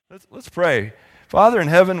Let's pray. Father in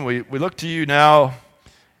heaven, we look to you now,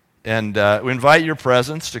 and we invite your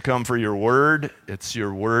presence to come for your word. It's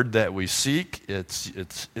your word that we seek. It's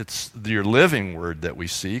your living word that we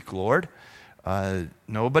seek, Lord.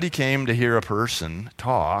 Nobody came to hear a person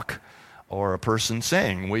talk or a person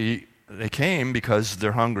sing. They came because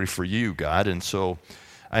they're hungry for you, God, and so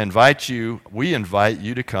we invite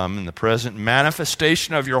you to come in the present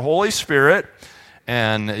manifestation of your Holy Spirit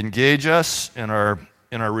and engage us in our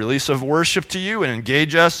release of worship to you, and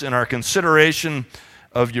engage us in our consideration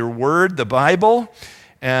of your word, the Bible,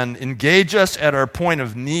 and engage us at our point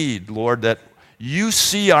of need, Lord, that you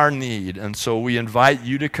see our need. And so we invite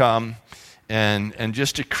you to come and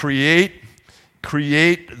just to create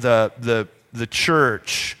the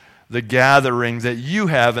church, the gathering that you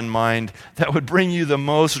have in mind that would bring you the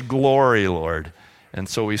most glory, Lord. And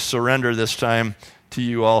so we surrender this time to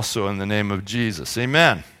you also in the name of Jesus.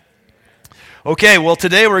 Amen. Okay, well,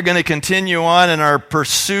 today we're going to continue on in our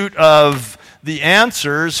pursuit of the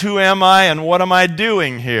answers. Who am I and what am I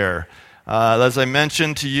doing here? As I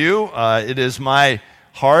mentioned to you, it is my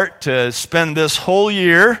heart to spend this whole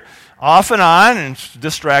year off and on, and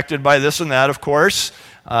distracted by this and that, of course,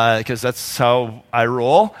 because that's how I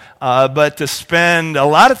roll, but to spend a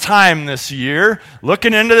lot of time this year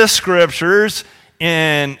looking into the Scriptures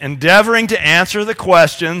and endeavoring to answer the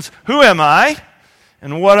questions, who am I?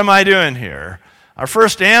 And what am I doing here? Our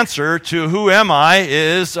first answer to who am I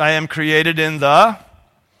is I am created in the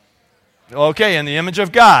image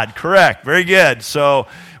of God. Correct. Very good. So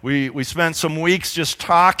we spent some weeks just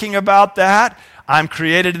talking about that. I'm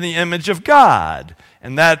created in the image of God.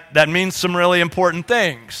 And that means some really important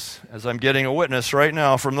things, as I'm getting a witness right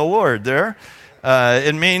now from the Lord there.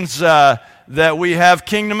 It means that we have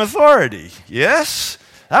kingdom authority. Yes?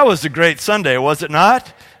 That was a great Sunday, was it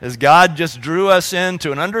not? As God just drew us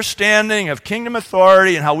into an understanding of kingdom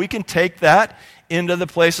authority and how we can take that into the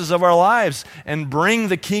places of our lives and bring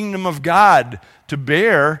the kingdom of God to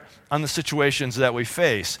bear on the situations that we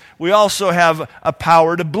face. We also have a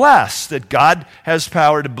power to bless, that God has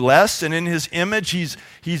power to bless, and in His image,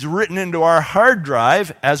 He's written into our hard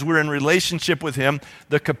drive, as we're in relationship with Him,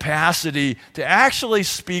 the capacity to actually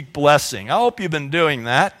speak blessing. I hope you've been doing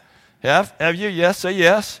that. Have you? Yes, say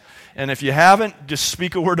yes. And if you haven't, just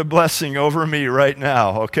speak a word of blessing over me right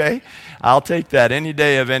now, okay? I'll take that any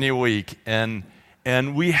day of any week. And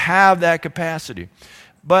we have that capacity.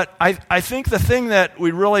 But I think the thing that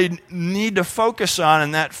we really need to focus on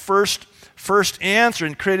in that first answer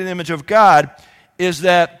in creating the image of God is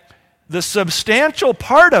that the substantial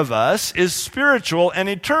part of us is spiritual and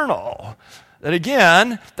eternal. That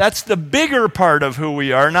again, that's the bigger part of who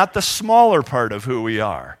we are, not the smaller part of who we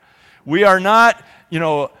are. We are not,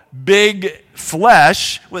 big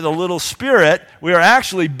flesh with a little spirit. We are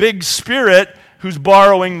actually big spirit who's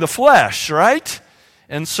borrowing the flesh, right?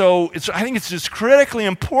 And so I think it's just critically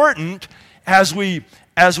important as we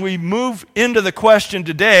move into the question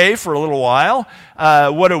today for a little while,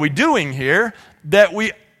 what are we doing here, that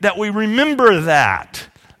we remember that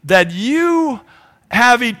you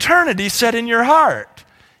have eternity set in your heart.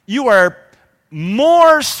 You are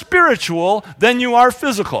more spiritual than you are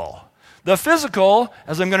physical. The physical,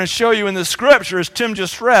 as I'm going to show you in the Scripture, as Tim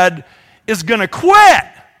just read, is going to quit.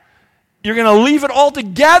 You're going to leave it all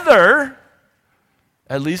together,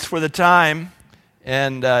 at least for the time,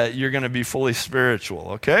 and you're going to be fully spiritual,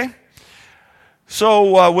 okay?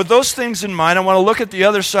 So with those things in mind, I want to look at the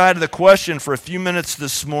other side of the question for a few minutes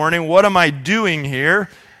this morning. What am I doing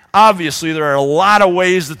here? Obviously, there are a lot of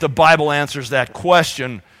ways that the Bible answers that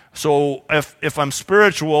question. So if I'm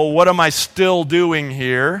spiritual, what am I still doing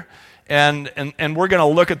here? And we're going to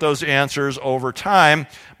look at those answers over time.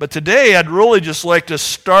 But today, I'd really just like to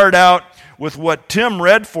start out with what Tim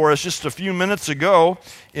read for us just a few minutes ago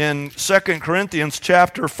in 2 Corinthians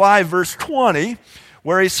chapter 5, verse 20,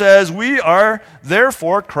 where he says, we are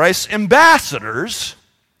therefore Christ's ambassadors,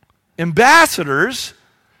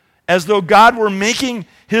 as though God were making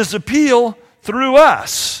His appeal through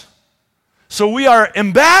us. So we are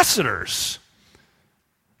ambassadors.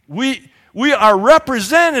 We are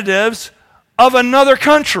representatives of another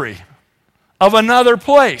country, of another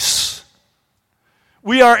place.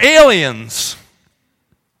 We are aliens.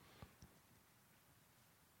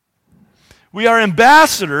 We are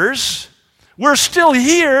ambassadors. We're still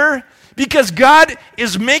here because God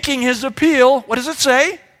is making His appeal, what does it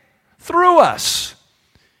say? Through us.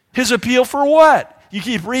 His appeal for what? You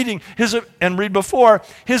keep reading and read before.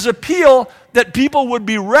 His appeal that people would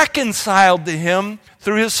be reconciled to Him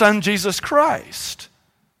through His Son, Jesus Christ.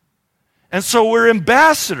 And so we're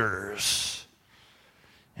ambassadors.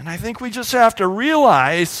 And I think we just have to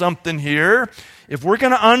realize something here If we're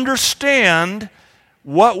going to understand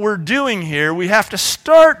what we're doing here, we have to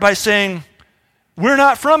start by saying, we're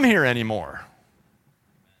not from here anymore.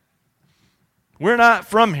 We're not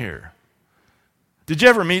from here. Did you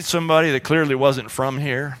ever meet somebody that clearly wasn't from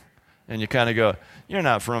here? And you kind of go, you're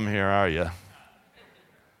not from here, are you?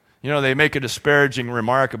 You know, they make a disparaging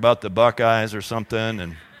remark about the Buckeyes or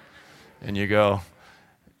something, and you go,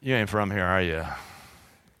 you ain't from here, are you?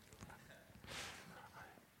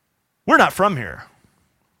 We're not from here.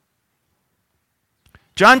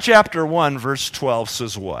 John chapter 1, verse 12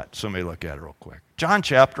 says what? Somebody look at it real quick. John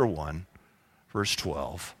chapter 1, verse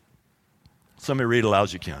 12. Somebody read aloud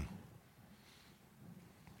as you can.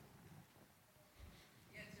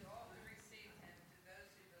 Yet to all who received him, to those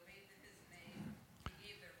who believed in his name, he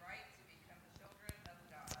gave the right to become children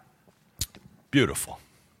of God. Beautiful.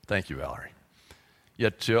 Thank you, Valerie.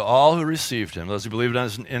 Yet to all who received him, those who believed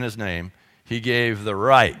in his name, he gave the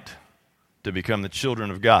right to become the children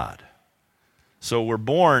of God. So we're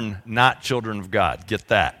born not children of God. Get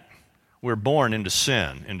that. We're born into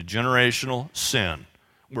sin, into generational sin.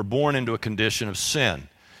 We're born into a condition of sin.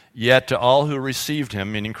 Yet to all who received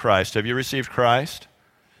him, meaning Christ, have you received Christ?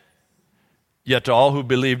 Yet to all who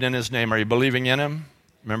believed in his name, are you believing in him?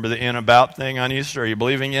 Remember the in about thing on Easter? Are you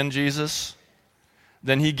believing in Jesus?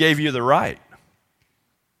 Then he gave you the right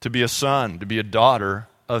to be a son, to be a daughter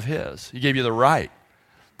of his. He gave you the right.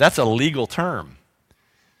 That's a legal term.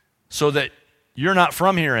 So that you're not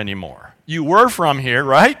from here anymore. You were from here,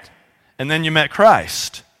 right? And then you met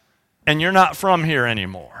Christ. And you're not from here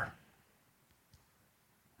anymore.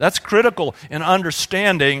 That's critical in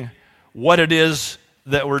understanding what it is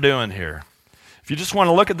that we're doing here. If you just want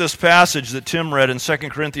to look at this passage that Tim read in 2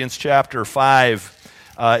 Corinthians chapter 5,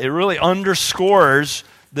 it really underscores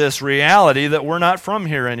this reality that we're not from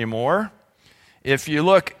here anymore. If you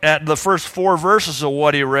look at the first 4 verses of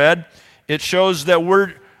what he read, it shows that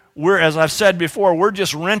we're, as I've said before, we're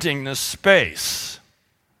just renting this space.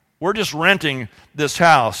 We're just renting this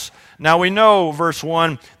house. Now we know, verse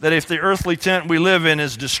 1, that if the earthly tent we live in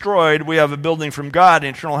is destroyed, we have a building from God,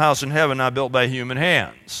 an eternal house in heaven, not built by human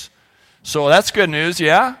hands. So that's good news,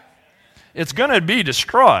 yeah? It's going to be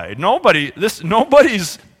destroyed.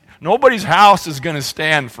 Nobody's house is going to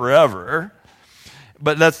stand forever.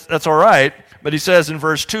 But that's all right. But he says in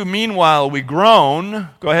verse 2, meanwhile we groan,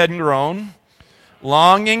 go ahead and groan,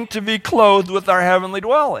 longing to be clothed with our heavenly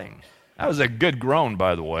dwelling. That was a good groan,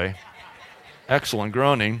 by the way. Excellent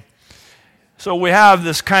groaning. So we have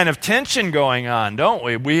this kind of tension going on, don't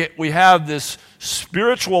we? We have this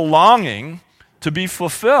spiritual longing to be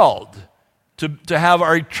fulfilled, to have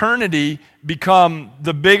our eternity become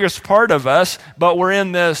the biggest part of us, but we're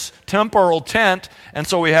in this temporal tent, and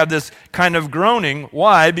so we have this kind of groaning.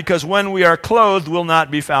 Why? Because when we are clothed, we'll not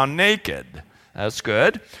be found naked. That's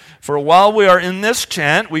good. For while we are in this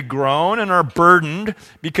tent, we groan and are burdened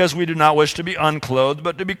because we do not wish to be unclothed,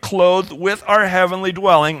 but to be clothed with our heavenly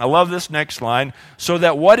dwelling. I love this next line. So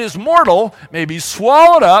that what is mortal may be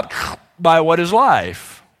swallowed up by what is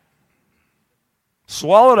life.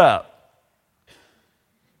 Swallowed up.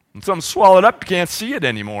 When something's swallowed up, you can't see it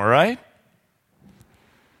anymore, right?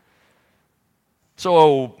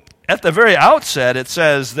 So at the very outset, it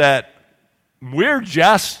says that we're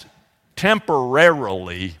just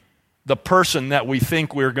temporarily the person that we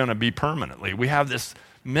think we're going to be permanently. We have this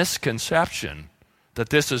misconception that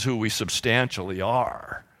this is who we substantially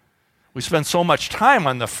are. We spend so much time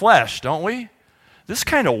on the flesh, don't we? This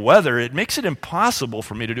kind of weather, it makes it impossible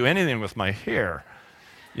for me to do anything with my hair.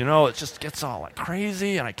 You know, it just gets all like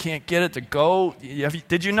crazy and I can't get it to go.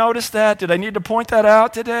 Did you notice that? Did I need to point that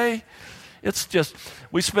out today? It's just,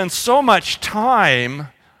 we spend so much time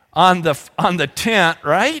on the tent,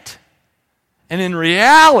 right? And in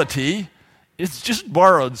reality, it's just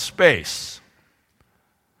borrowed space.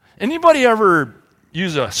 Anybody ever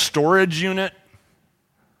use a storage unit?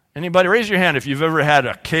 Anybody? Raise your hand if you've ever had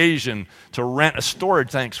occasion to rent a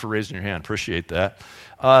storage. Thanks for raising your hand. Appreciate that.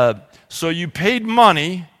 So you paid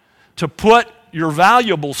money to put your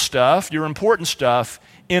valuable stuff, your important stuff,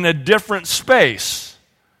 in a different space.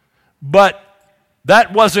 But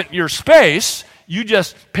that wasn't your space. You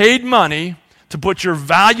just paid money to put your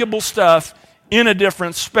valuable stuff in a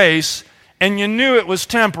different space, and you knew it was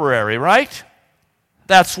temporary, right?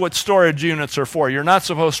 That's what storage units are for. You're not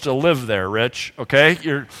supposed to live there, Rich,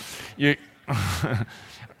 okay?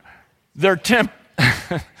 They're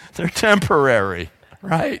temporary,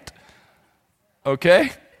 right?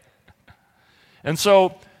 Okay? And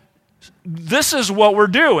so this is what we're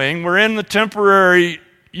doing. We're in the temporary,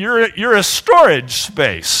 you're a storage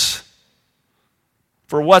space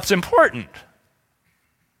for what's important.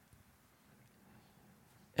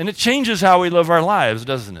 And it changes how we live our lives,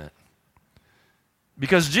 doesn't it?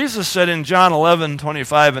 Because Jesus said in John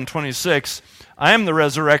 11:25 and 26, I am the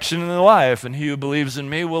resurrection and the life, and he who believes in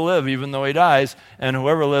me will live even though he dies, and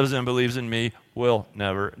whoever lives and believes in me will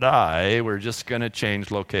never die. We're just going to change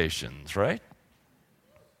locations, right?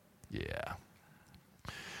 Yeah.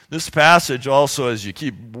 This passage also, as you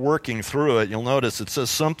keep working through it, you'll notice it says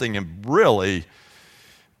something really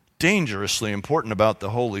dangerously important about the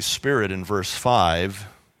Holy Spirit in verse 5.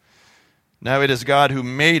 Now it is God who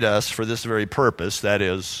made us for this very purpose, that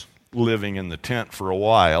is, living in the tent for a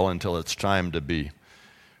while until it's time to be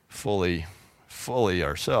fully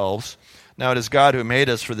ourselves. Now it is God who made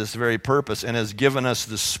us for this very purpose and has given us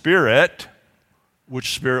the Spirit.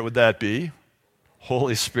 Which Spirit would that be?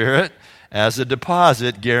 Holy Spirit, as a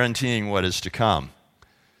deposit guaranteeing what is to come.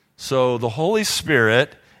 So the Holy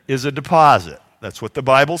Spirit is a deposit. That's what the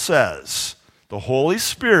Bible says. The Holy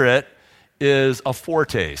Spirit is a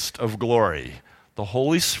foretaste of glory. The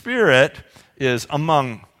Holy Spirit is,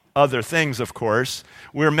 among other things, of course,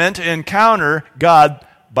 we're meant to encounter God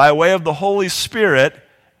by way of the Holy Spirit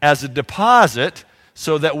as a deposit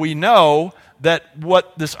so that we know that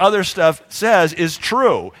what this other stuff says is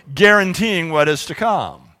true, guaranteeing what is to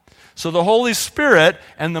come. So the Holy Spirit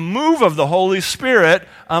and the move of the Holy Spirit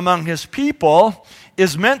among his people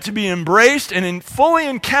is meant to be embraced and fully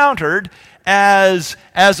encountered as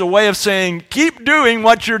a way of saying, keep doing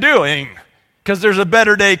what you're doing, because there's a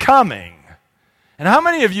better day coming. And how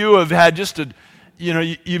many of you have had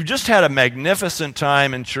you've just had a magnificent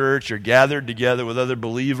time in church, or gathered together with other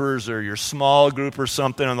believers, or your small group or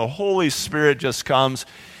something, and the Holy Spirit just comes,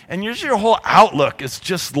 and your whole outlook is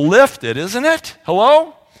just lifted, isn't it?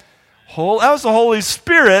 Hello? That was the Holy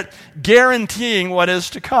Spirit guaranteeing what is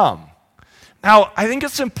to come. Now, I think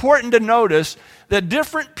it's important to notice that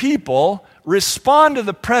different people respond to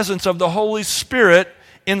the presence of the Holy Spirit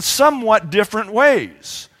in somewhat different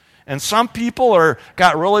ways. And some people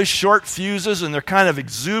got really short fuses, and they're kind of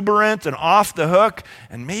exuberant and off the hook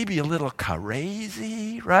and maybe a little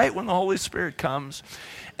crazy, right, when the Holy Spirit comes.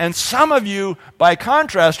 And some of you, by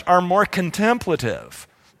contrast, are more contemplative.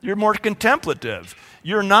 You're more contemplative.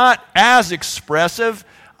 You're not as expressive.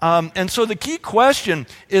 And so the key question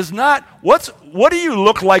is not what do you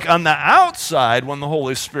look like on the outside when the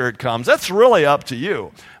Holy Spirit comes? That's really up to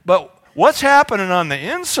you. But what's happening on the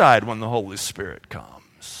inside when the Holy Spirit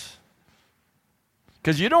comes?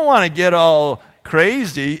 Because you don't want to get all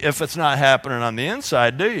crazy if it's not happening on the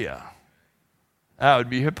inside, do you? That would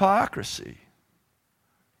be hypocrisy.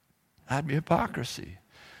 That'd be hypocrisy.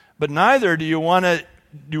 But neither do you want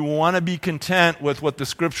to be content with what the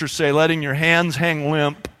Scriptures say, letting your hands hang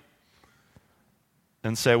limp,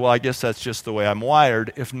 and say, well, I guess that's just the way I'm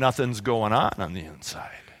wired, if nothing's going on the inside.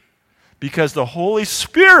 Because the Holy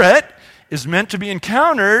Spirit is meant to be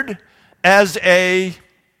encountered as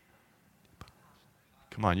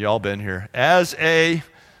come on, you all been here, as a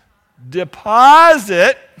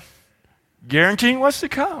deposit guaranteeing what's to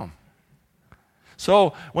come.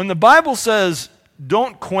 So when the Bible says,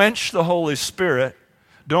 don't quench the Holy Spirit,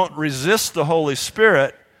 don't resist the Holy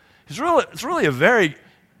Spirit, it's really a very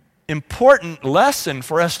important lesson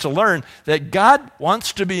for us to learn that God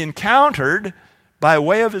wants to be encountered by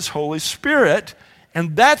way of his Holy Spirit,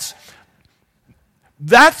 and that's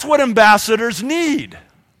what ambassadors need.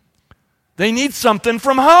 They need something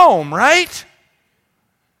from home, right?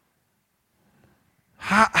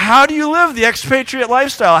 How do you live the expatriate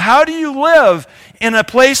lifestyle? How do you live in a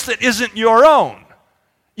place that isn't your own?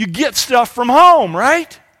 You get stuff from home,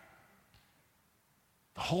 right?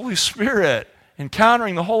 The Holy Spirit,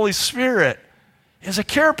 encountering the Holy Spirit, is a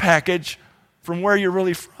care package from where you're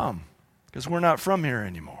really from, because we're not from here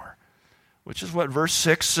anymore, which is what verse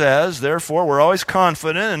 6 says. Therefore, we're always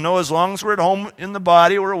confident and know as long as we're at home in the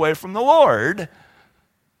body, we're away from the Lord.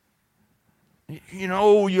 You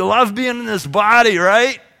know, you love being in this body,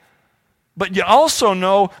 right? But you also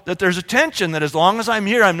know that there's a tension that as long as I'm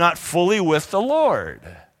here, I'm not fully with the Lord.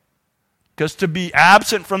 Because to be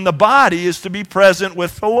absent from the body is to be present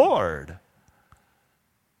with the Lord.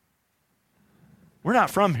 We're not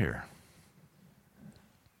from here.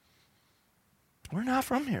 We're not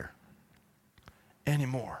from here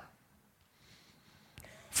anymore.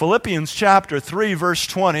 Philippians chapter 3, verse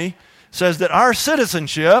 20 says that our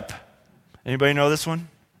citizenship, anybody know this one?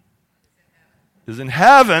 Is in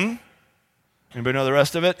heaven. Anybody know the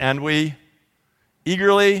rest of it? And we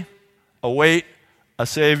eagerly await a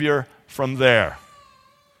Savior from there.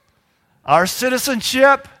 Our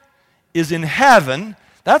citizenship is in heaven.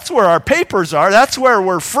 That's where our papers are. That's where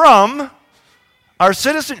we're from. Our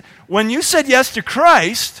citizen. When you said yes to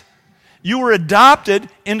Christ, you were adopted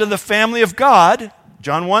into the family of God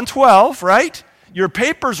John 1:12, right? Your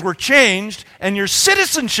papers were changed and your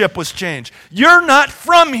citizenship was changed. You're not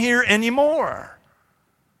from here anymore.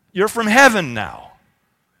 You're from heaven now.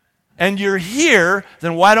 And you're here,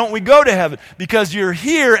 then why don't we go to heaven? Because you're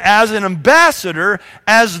here as an ambassador,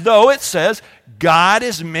 as though it says God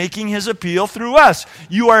is making his appeal through us.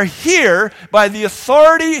 You are here by the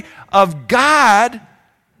authority of God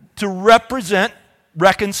to represent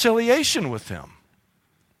reconciliation with him.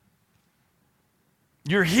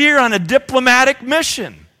 You're here on a diplomatic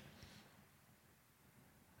mission.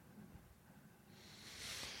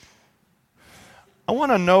 I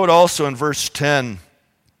want to note also in verse 10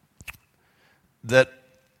 that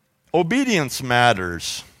obedience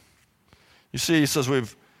matters. You see, he says we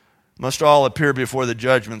must all appear before the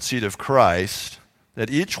judgment seat of Christ, that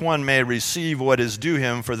each one may receive what is due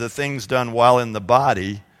him for the things done while in the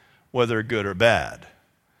body, whether good or bad.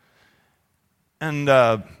 And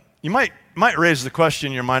you might raise the question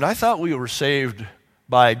in your mind, I thought we were saved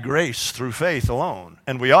by grace through faith alone.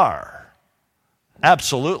 And we are.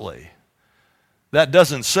 Absolutely. That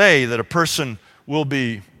doesn't say that a person will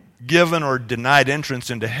be given or denied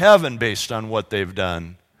entrance into heaven based on what they've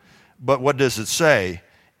done. But what does it say?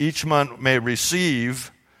 Each one may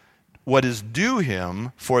receive what is due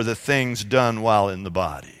him for the things done while in the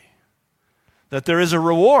body. That there is a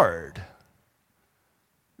reward.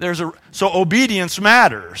 So obedience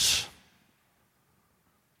matters.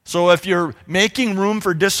 So if you're making room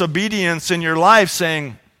for disobedience in your life,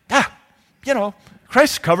 saying,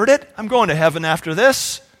 Christ covered it, I'm going to heaven after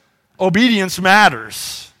this, obedience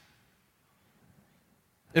matters.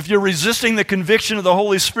 If you're resisting the conviction of the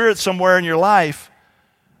Holy Spirit somewhere in your life,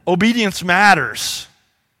 obedience matters.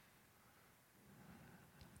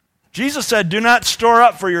 Jesus said, do not store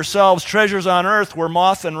up for yourselves treasures on earth where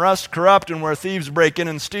moth and rust corrupt and where thieves break in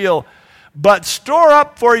and steal, but store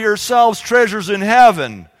up for yourselves treasures in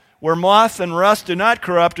heaven where moth and rust do not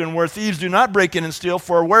corrupt and where thieves do not break in and steal,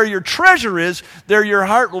 for where your treasure is, there your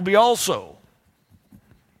heart will be also.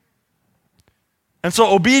 And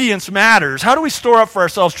so obedience matters. How do we store up for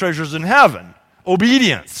ourselves treasures in heaven?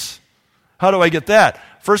 Obedience. How do I get that?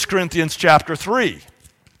 1 Corinthians chapter 3.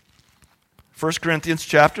 1 Corinthians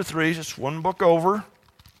chapter 3, just one book over.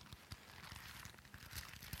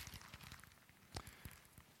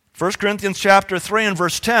 1 Corinthians chapter 3 and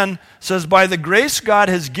verse 10 says, by the grace God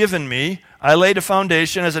has given me, I laid a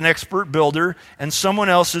foundation as an expert builder, and someone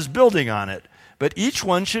else is building on it. But each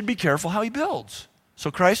one should be careful how he builds.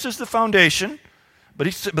 So Christ is the foundation, but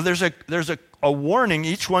there's a warning.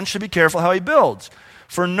 Each one should be careful how he builds.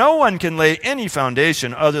 For no one can lay any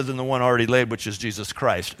foundation other than the one already laid, which is Jesus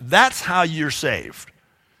Christ. That's how you're saved.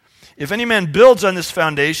 If any man builds on this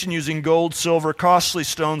foundation using gold, silver, costly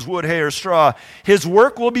stones, wood, hay, or straw, his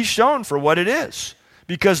work will be shown for what it is,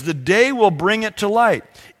 because the day will bring it to light.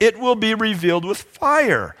 It will be revealed with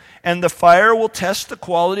fire, and the fire will test the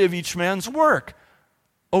quality of each man's work.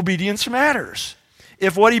 Obedience matters.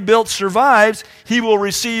 If what he built survives, he will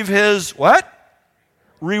receive his what?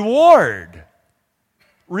 Reward.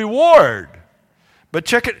 Reward. But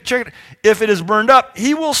check it. If it is burned up,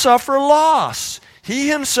 he will suffer loss. He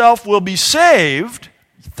himself will be saved,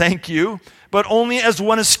 thank you, but only as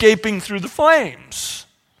one escaping through the flames.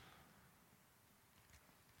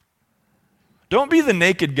 Don't be the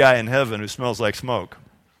naked guy in heaven who smells like smoke.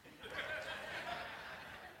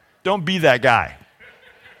 Don't be that guy.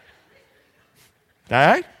 All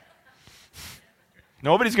right?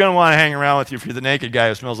 Nobody's going to want to hang around with you if you're the naked guy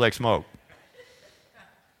who smells like smoke.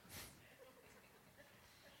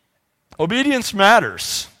 Obedience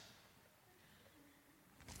matters.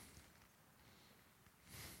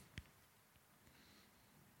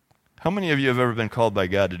 How many of you have ever been called by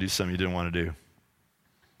God to do something you didn't want to do?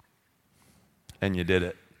 And you did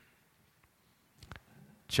it.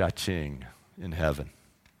 Cha-ching in heaven.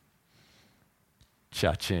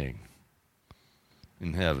 Cha-ching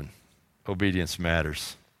in heaven. Obedience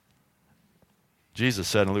matters. Jesus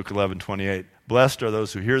said in Luke 11:28, blessed are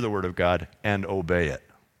those who hear the word of God and obey it.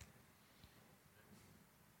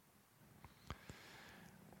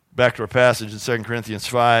 Back to our passage in 2 Corinthians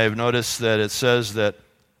 5, notice that it says that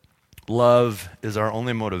love is our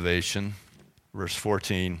only motivation. Verse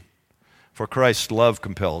 14, for Christ's love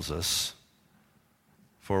compels us,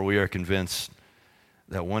 for we are convinced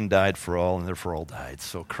that one died for all and therefore all died.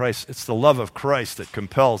 So Christ, it's the love of Christ that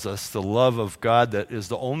compels us, the love of God that is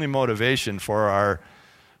the only motivation for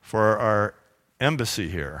our embassy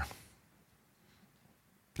here.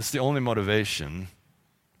 It's the only motivation.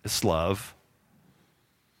 It's love.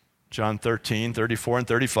 John 13:34 and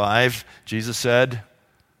 35, Jesus said,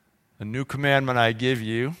 a new commandment I give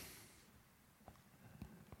you,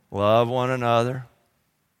 love one another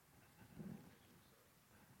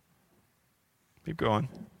Keep going.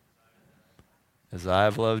 As I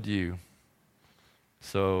have loved you,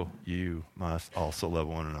 so you must also love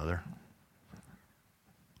one another.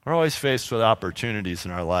 We're always faced with opportunities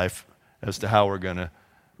in our life as to how we're going to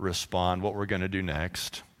respond, what we're going to do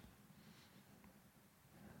next.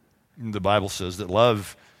 The Bible says that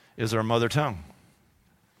love is our mother tongue.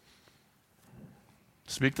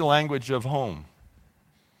 Speak the language of home.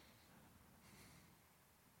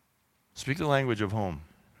 Speak the language of home.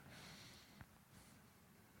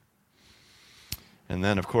 And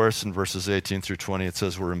then, of course, in verses 18 through 20, it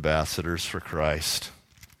says we're ambassadors for Christ.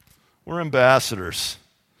 We're ambassadors.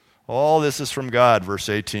 All this is from God, verse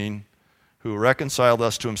 18, who reconciled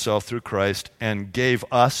us to himself through Christ and gave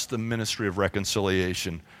us the ministry of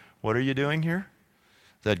reconciliation. What are you doing here?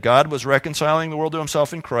 That God was reconciling the world to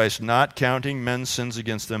himself in Christ, not counting men's sins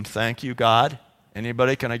against them. Thank you, God.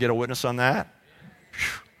 Anybody? Can I get a witness on that?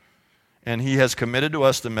 Whew. And he has committed to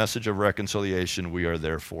us the message of reconciliation. We are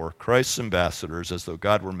therefore Christ's ambassadors, as though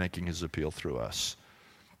God were making his appeal through us.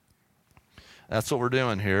 That's what we're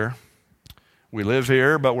doing here. We live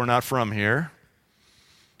here, but we're not from here.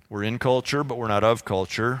 We're in culture, but we're not of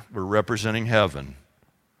culture. We're representing heaven.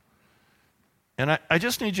 And I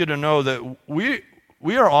just need you to know that we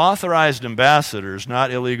are authorized ambassadors,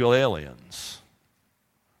 not illegal aliens.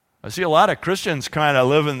 I see a lot of Christians kind of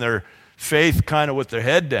living their faith kind of with their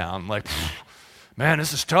head down, like, man,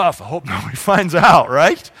 this is tough. I hope nobody finds out,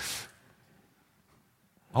 right?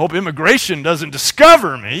 I hope immigration doesn't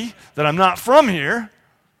discover me, that I'm not from here.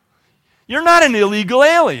 You're not an illegal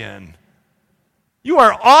alien. You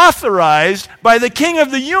are authorized by the King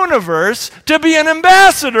of the universe to be an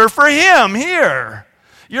ambassador for him here.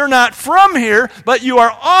 You're not from here, but you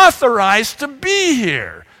are authorized to be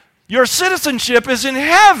here. Your citizenship is in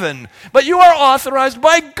heaven, but you are authorized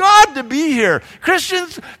by God to be here.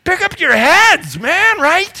 Christians, pick up your heads, man,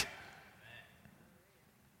 right?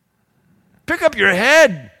 Pick up your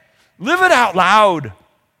head. Live it out loud.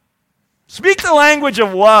 Speak the language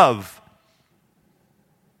of love.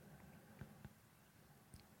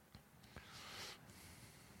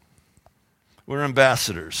 We're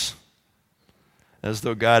ambassadors, as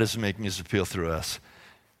though God is making his appeal through us.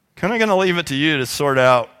 Kind of going to leave it to you to sort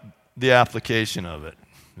out the application of it.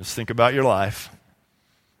 Just think about your life.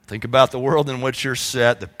 Think about the world in which you're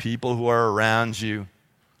set, the people who are around you.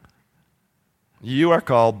 You are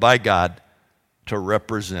called by God to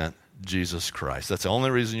represent Jesus Christ. That's the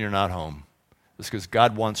only reason you're not home. It's because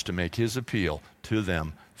God wants to make his appeal to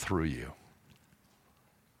them through you.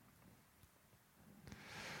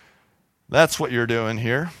 That's what you're doing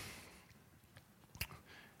here.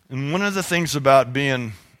 And one of the things about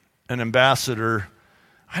being an ambassador,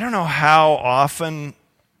 I don't know how often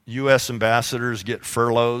U.S. ambassadors get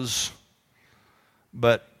furloughs,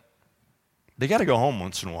 but they got to go home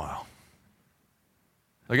once in a while.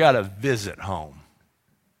 They got to visit home,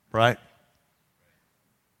 right?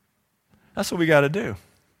 That's what we got to do.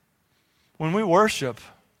 When we worship,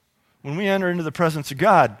 when we enter into the presence of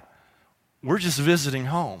God, we're just visiting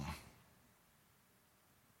home.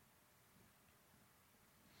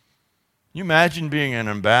 You imagine being an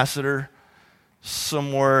ambassador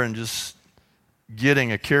somewhere and just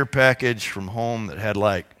getting a care package from home that had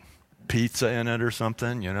like pizza in it or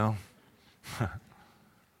something, you know?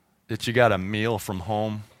 That you got a meal from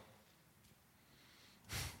home.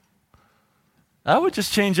 That would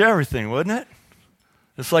just change everything, wouldn't it?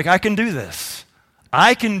 It's like, I can do this.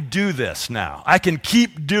 I can do this now. I can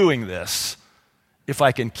keep doing this if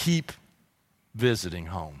I can keep visiting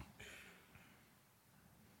home.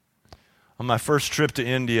 On my first trip to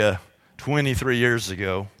India 23 years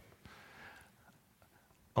ago,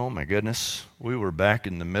 oh my goodness, we were back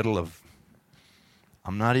in the middle of,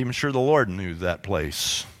 I'm not even sure the Lord knew that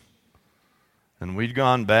place. And we'd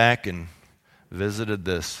gone back and visited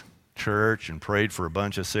this church and prayed for a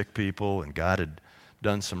bunch of sick people, and God had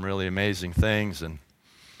done some really amazing things. And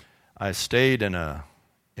I stayed in a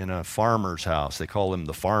farmer's house. They call him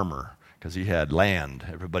the farmer because he had land.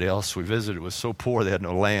 Everybody else we visited was so poor they had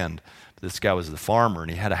no land. This guy was the farmer,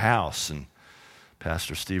 and he had a house. And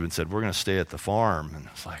Pastor Stephen said, we're going to stay at the farm. And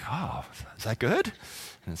it's like, oh, is that good?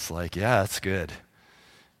 And it's like, yeah, that's good.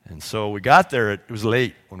 And so we got there. It was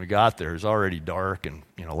late when we got there. It was already dark and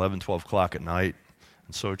 11, 12 o'clock at night.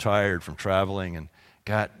 And so tired from traveling and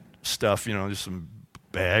got stuff, just some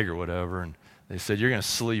bag or whatever. And they said, you're going to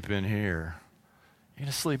sleep in here. You're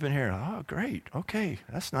going to sleep in here. Oh, great. Okay,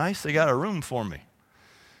 that's nice. They got a room for me.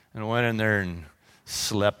 And I went in there and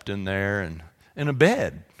slept in there and in a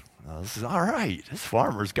bed. This is all right. This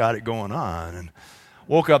farmer's got it going on. And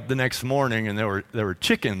woke up the next morning and there were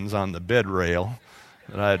chickens on the bed rail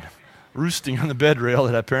that I'd roosting on the bed rail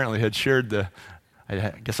that I apparently had shared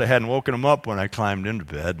I guess I hadn't woken them up when I climbed into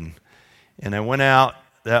bed. And I went out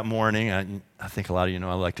that morning. I think a lot of you know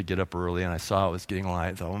I like to get up early, and I saw it was getting light.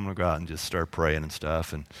 I thought, I'm going to go out and just start praying and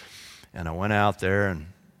stuff. And I went out there,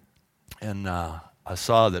 and I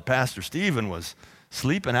saw that Pastor Stephen was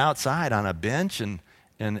sleeping outside on a bench, and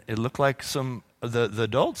it looked like the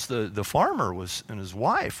adults, the farmer and his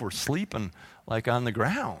wife were sleeping like on the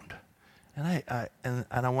ground. And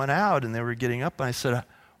I went out, and they were getting up, and I said,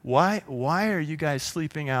 why are you guys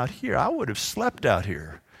sleeping out here? I would have slept out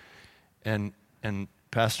here. And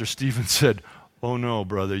Pastor Stephen said, oh no,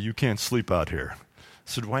 brother, you can't sleep out here. I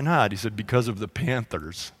said, why not? He said, because of the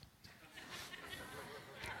panthers.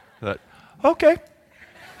 I thought, okay.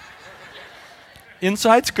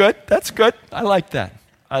 Inside's good. That's good. I like that.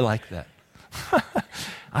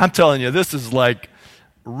 I'm telling you, this is like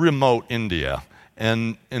remote India.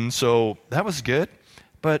 And so that was good.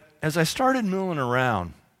 But as I started milling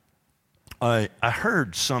around, I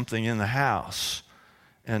heard something in the house.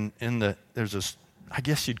 And there's this, I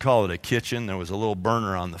guess you'd call it a kitchen. There was a little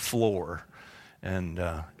burner on the floor. And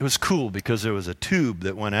it was cool because there was a tube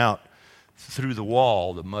that went out through the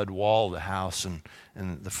wall, the mud wall of the house, and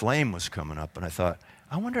the flame was coming up. And I thought,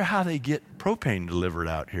 I wonder how they get propane delivered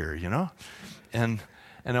out here, you know? And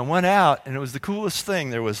I went out, and it was the coolest thing.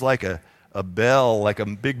 There was like a bell, like a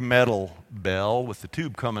big metal bell with the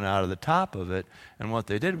tube coming out of the top of it. And what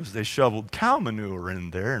they did was they shoveled cow manure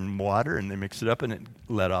in there and water, and they mixed it up, and it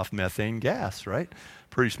let off methane gas, right?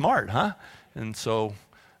 Pretty smart, huh? And so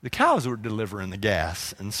the cows were delivering the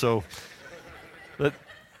gas. And so, but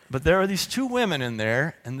there were these two women in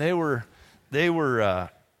there, and they were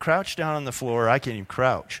crouched down on the floor. I can't even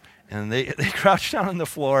crouch. And they crouched down on the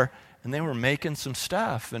floor, and they were making some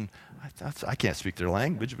stuff. And I can't speak their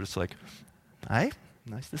language, but it's like, hi,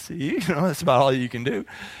 nice to see you. You know, that's about all you can do.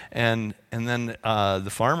 And then the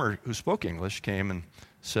farmer who spoke English came and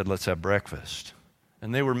said, let's have breakfast.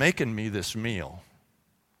 And they were making me this meal.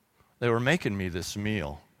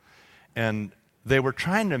 And they were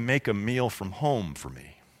trying to make a meal from home for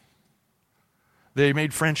me. They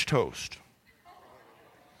made French toast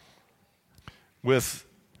with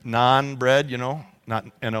naan bread, you know, not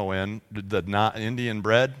N-O-N, the Indian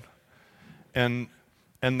bread. And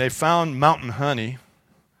they found mountain honey,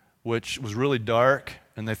 which was really dark,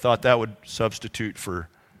 and they thought that would substitute for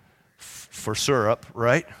syrup,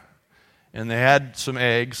 right? And they had some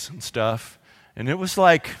eggs and stuff, and it was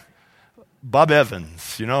like Bob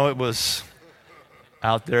Evans, you know, it was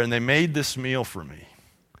out there, and they made this meal for me.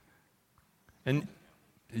 And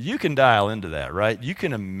you can dial into that, right? You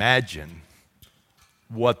can imagine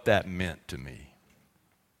what that meant to me.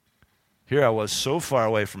 Here I was so far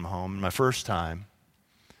away from home, my first time,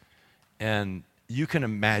 and you can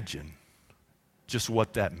imagine just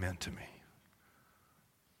what that meant to me.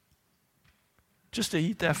 Just to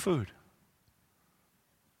eat that food.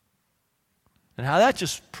 And how that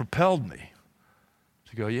just propelled me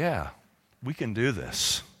to go, yeah, we can do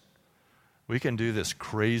this. We can do this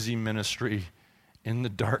crazy ministry in the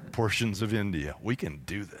dark portions of India. We can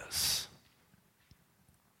do this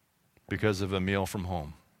because of a meal from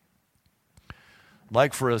home. I'd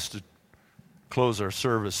like for us to close our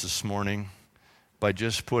service this morning by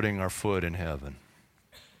just putting our foot in heaven.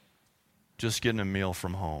 Just getting a meal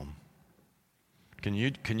from home. Can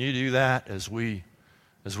you do that as we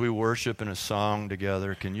worship in a song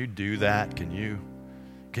together? Can you do that? Can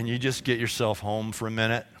you just get yourself home for a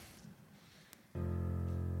minute?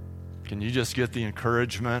 Can you just get the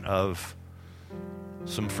encouragement of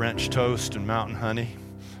some French toast and mountain honey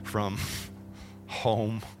from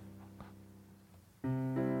home?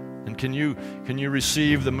 And can you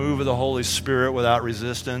receive the move of the Holy Spirit without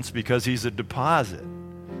resistance, because He's a deposit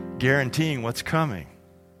guaranteeing what's coming?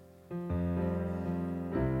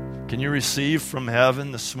 Can you receive from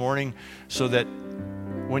heaven this morning so that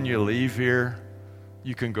when you leave here,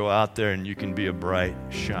 you can go out there and you can be a bright,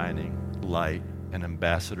 shining light, an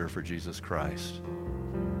ambassador for Jesus Christ?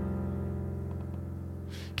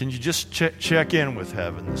 Can you just check in with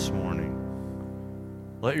heaven this morning?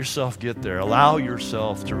 Let yourself get there. Allow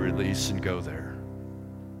yourself to release and go there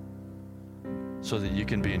so that you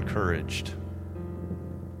can be encouraged,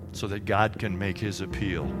 so that God can make His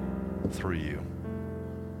appeal through you.